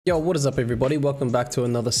Yo, what is up everybody? Welcome back to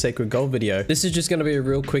another Sacred Gold video. This is just going to be a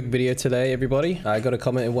real quick video today, everybody. I got a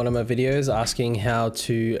comment in one of my videos asking how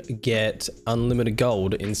to get unlimited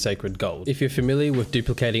gold in Sacred Gold. If you're familiar with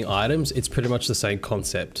duplicating items, it's pretty much the same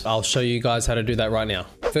concept. I'll show you guys how to do that right now.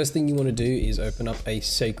 First thing you want to do is open up a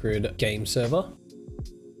Sacred game server.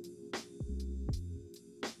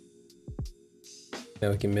 Now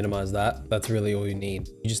we can minimize that. That's really all you need.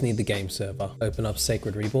 You just need the game server. Open up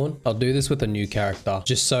Sacred Reborn. I'll do this with a new character,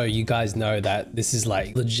 just so you guys know that this is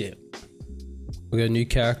like legit. We got a new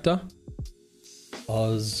character.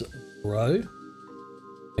 Ozro.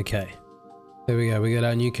 Okay. There we go. We got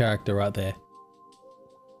our new character right there.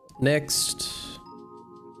 Next,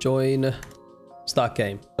 join. Start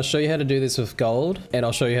game. I'll show you how to do this with gold, and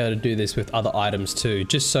I'll show you how to do this with other items too,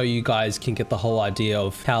 just so you guys can get the whole idea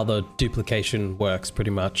of how the duplication works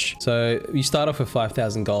pretty much. So you start off with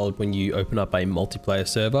 5,000 gold when you open up a multiplayer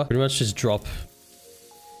server. Pretty much just drop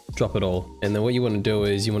it all. And then what you want to do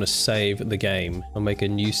is you want to save the game. I'll make a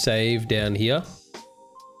new save down here.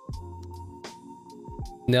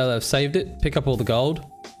 Now that I've saved it, pick up all the gold,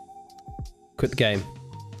 quit the game.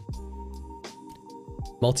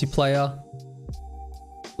 Multiplayer.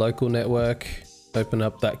 Local network, open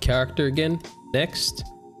up that character again. Next,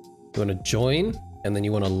 you want to join, and then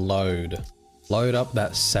you want to load up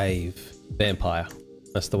that save. Vampire,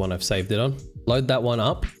 that's the one I've saved it on. Load that one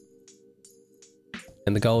up,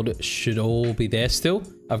 and the gold should all be there still.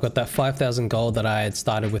 I've got that 5,000 gold that I had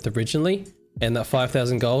started with originally, and that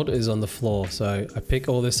 5,000 gold is on the floor. So I pick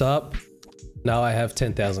all this up. Now I have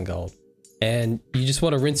 10,000 gold. And you just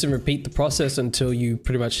want to rinse and repeat the process until you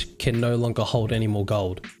pretty much can no longer hold any more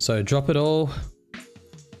gold. So drop it all,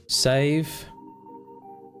 save,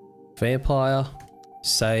 vampire,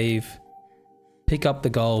 save, pick up the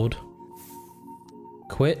gold,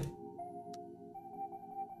 quit,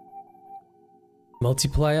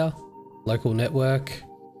 multiplayer, local network,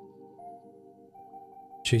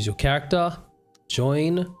 choose your character,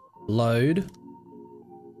 join, load,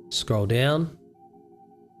 scroll down,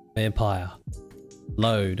 vampire,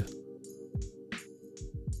 load,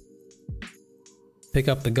 pick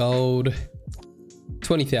up the gold,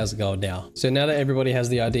 20,000 gold now. So now that everybody has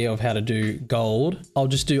the idea of how to do gold, I'll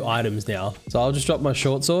just do items now. So I'll just drop my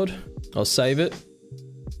short sword, I'll save it,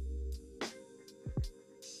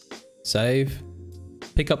 save,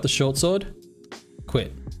 pick up the short sword,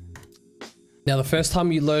 quit. Now the first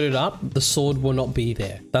time you load it up, the sword will not be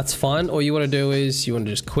there. That's fine. All you want to do is you want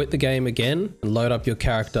to just quit the game again and load up your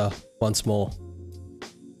character once more.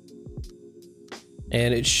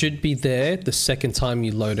 And it should be there the second time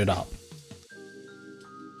you load it up.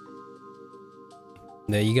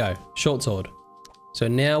 There you go, short sword. So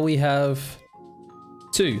now we have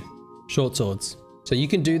 2 short swords. So you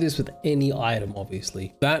can do this with any item,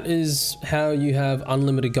 obviously. That is how you have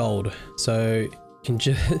unlimited gold. So you can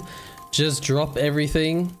just drop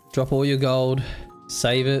everything, drop all your gold,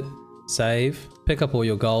 save it, save, pick up all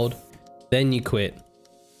your gold, then you quit.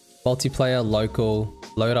 Multiplayer, local,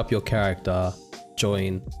 load up your character,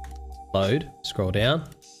 join, load, scroll down,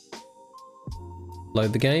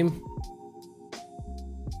 load the game,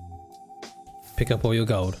 pick up all your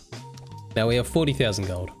gold. Now we have 40,000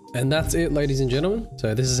 gold. And that's it, ladies and gentlemen.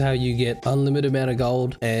 So this is how you get unlimited amount of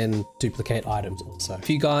gold and duplicate items also. If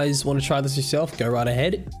you guys want to try this yourself, go right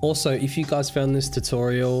ahead. Also, if you guys found this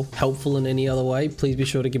tutorial helpful in any other way, please be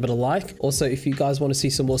sure to give it a like. Also, if you guys want to see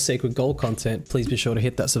some more Sacred Gold content, please be sure to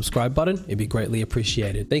hit that subscribe button. It'd be greatly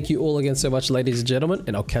appreciated. Thank you all again so much, ladies and gentlemen,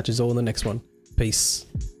 and I'll catch you all in the next one. Peace.